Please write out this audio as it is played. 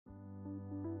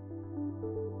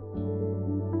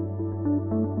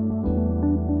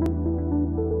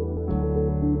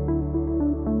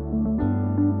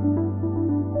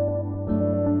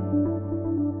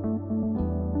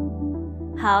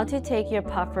How to take your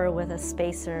puffer with a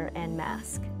spacer and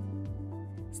mask.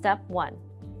 Step 1.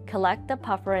 Collect the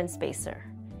puffer and spacer.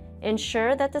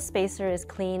 Ensure that the spacer is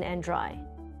clean and dry.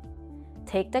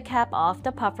 Take the cap off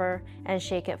the puffer and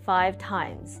shake it 5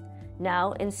 times.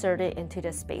 Now insert it into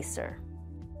the spacer.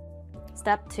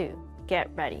 Step 2.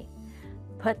 Get ready.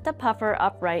 Put the puffer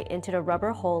upright into the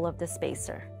rubber hole of the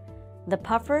spacer. The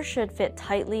puffer should fit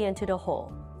tightly into the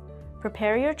hole.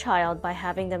 Prepare your child by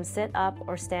having them sit up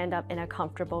or stand up in a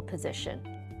comfortable position.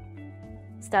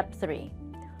 Step 3.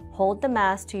 Hold the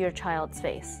mask to your child's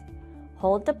face.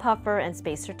 Hold the puffer and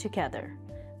spacer together.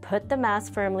 Put the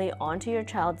mask firmly onto your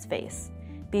child's face.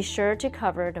 Be sure to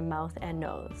cover the mouth and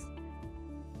nose.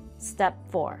 Step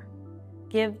 4.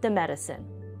 Give the medicine.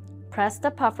 Press the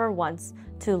puffer once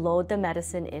to load the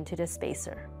medicine into the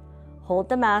spacer. Hold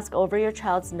the mask over your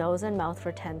child's nose and mouth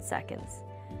for 10 seconds.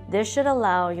 This should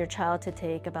allow your child to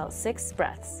take about 6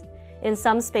 breaths. In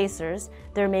some spacers,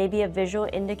 there may be a visual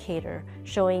indicator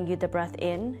showing you the breath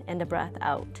in and the breath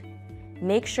out.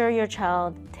 Make sure your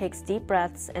child takes deep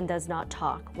breaths and does not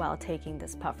talk while taking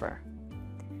this puffer.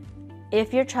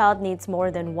 If your child needs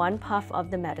more than 1 puff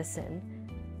of the medicine,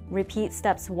 repeat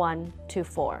steps 1 to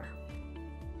 4.